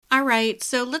right,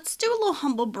 so let's do a little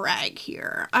humble brag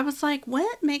here. I was like,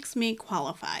 what makes me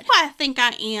qualified? Who I think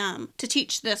I am to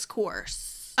teach this course.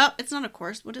 Oh, it's not a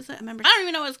course. What is it? I don't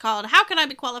even know what it's called. How can I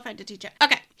be qualified to teach it?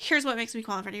 Okay, here's what makes me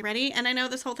qualified. Are you ready? And I know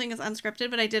this whole thing is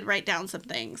unscripted, but I did write down some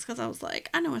things because I was like,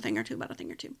 I know a thing or two about a thing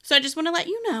or two. So I just want to let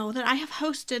you know that I have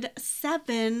hosted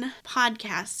 7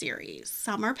 podcast series.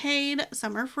 Some are paid,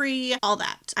 some are free, all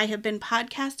that. I have been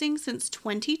podcasting since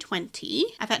 2020.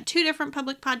 I've had 2 different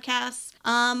public podcasts,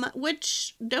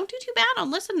 which don't do too bad on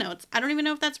listen notes. I don't even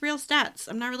know if that's real stats.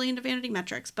 I'm not really into vanity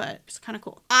metrics, but it's kind of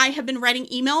cool. I have been writing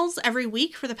emails every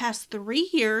week for the past 3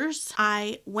 years.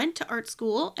 I went to art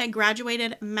school and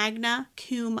graduated magna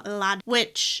cum laude,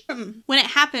 which when it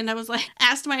happened, I was like,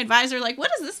 asked my advisor, like, what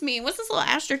does this mean? What's this little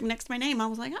asterisk next to my name? I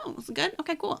was like, oh, it's good.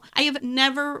 Okay, cool. I have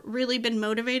never really been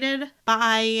motivated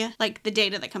by like the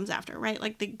data that comes after, right?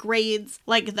 Like the grades,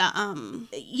 like the,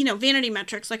 vanity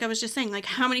metrics. Like I was just saying, like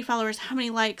how many followers, how many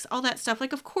likes, all that stuff.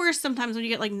 Like, of course, sometimes when you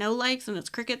get like no likes and it's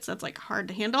crickets, that's like hard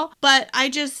to handle, but I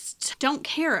just don't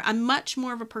care. I'm much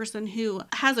more of a person who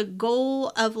has a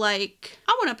goal of like,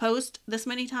 I want to post this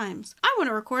many times. I want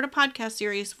to record a podcast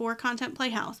series for Content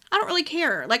Playhouse. I don't really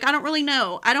care. Like, I don't really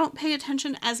know. I don't pay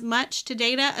attention as much to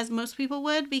data as most people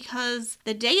would because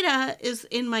the data is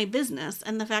in my business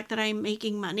and the fact that I'm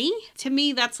making money. To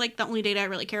me, that's like the only data I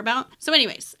really care about. So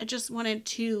anyways, I just wanted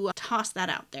to toss that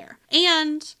out there.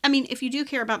 And I mean, if you do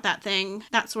care about that thing,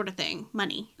 that sort of thing,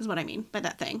 money is what I mean by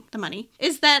that thing, the money,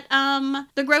 is that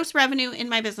the gross revenue in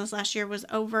my business last year was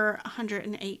over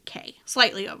 108K,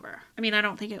 slightly over. I mean, I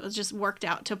don't think it was just worked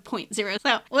out to 0.0.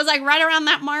 So it was like right around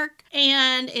that mark.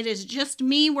 And it is just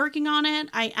me working on it.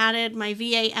 I added my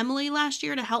VA Emily last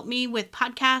year to help me with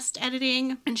podcast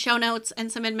editing and show notes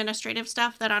and some administrative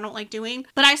stuff that I don't like doing.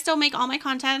 But I still make all my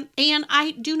content and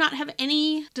I do not have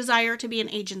any desire to be an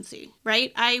agency,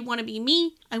 right? I want to be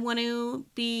me. I want to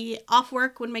be off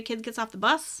work when my kid gets off the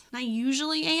bus. I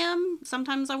usually am.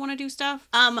 Sometimes I want to do stuff.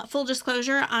 Full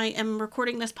disclosure, I am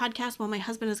recording this podcast while my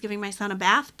husband is giving my son a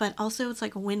bath, but also it's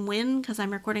like a win-win because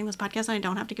I'm recording this podcast and I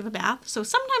don't have to give a bath. So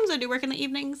sometimes I do work in the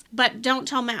evenings, but don't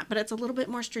tell Matt, but it's a little bit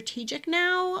more strategic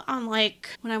now on like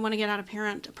when I want to get out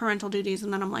of parental duties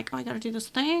and then I'm like, oh, I got to do this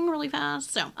thing really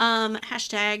fast. So,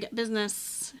 hashtag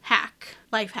business hack.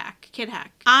 Life hack, kid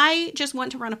hack. I just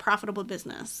want to run a profitable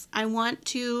business. I want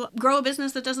to grow a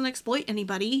business that doesn't exploit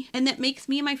anybody and that makes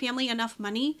me and my family enough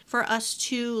money for us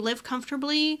to live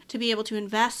comfortably, to be able to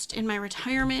invest in my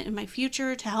retirement, in my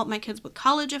future, to help my kids with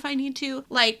college if I need to.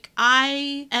 Like,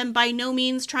 I am by no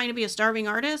means trying to be a starving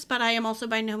artist, but I am also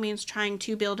by no means trying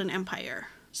to build an empire.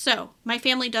 So my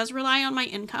family does rely on my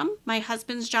income. My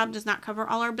husband's job does not cover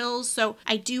all our bills. So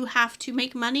I do have to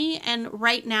make money. And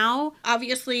right now,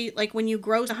 obviously, like when you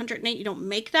gross 108, you don't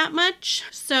make that much.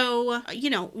 So, you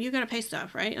got to pay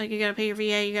stuff, right? Like you got to pay your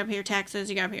VA, you got to pay your taxes,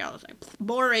 you got to pay all those things.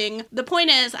 Boring. The point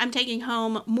is I'm taking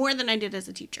home more than I did as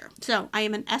a teacher. So I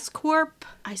am an S Corp.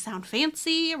 I sound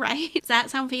fancy, right? Does that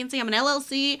sound fancy? I'm an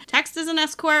LLC. Text is an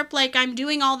S Corp. Like I'm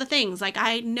doing all the things. Like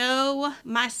I know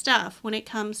my stuff when it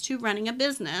comes to running a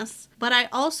business. But I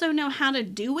also know how to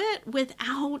do it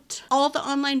without all the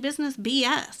online business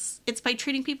BS. It's by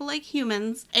treating people like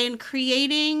humans and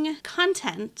creating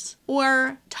content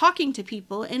or talking to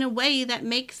people in a way that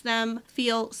makes them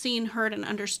feel seen, heard, and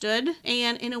understood,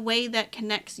 and in a way that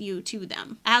connects you to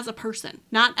them as a person,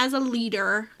 not as a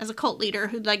leader, as a cult leader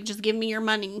who'd like just give me your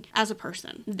money, as a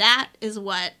person. That is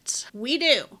what we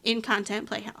do in Content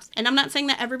Playhouse. And I'm not saying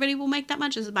that everybody will make that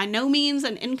much. This is by no means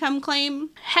an income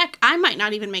claim. Heck, I might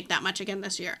not even make that much again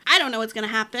this year. I don't know what's going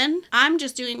to happen. I'm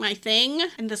just doing my thing,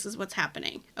 and this is what's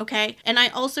happening. Okay. And I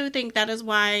also think that is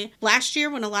why last year,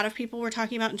 when a lot of people were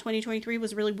talking about in 2023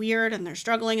 was really weird and they're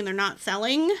struggling and they're not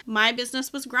selling, my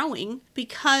business was growing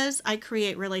because I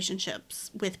create relationships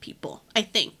with people. I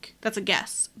think that's a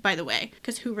guess, by the way,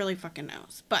 because who really fucking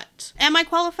knows? But am I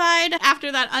qualified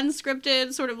after that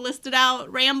unscripted sort of listed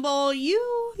out ramble? You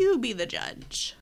be the judge.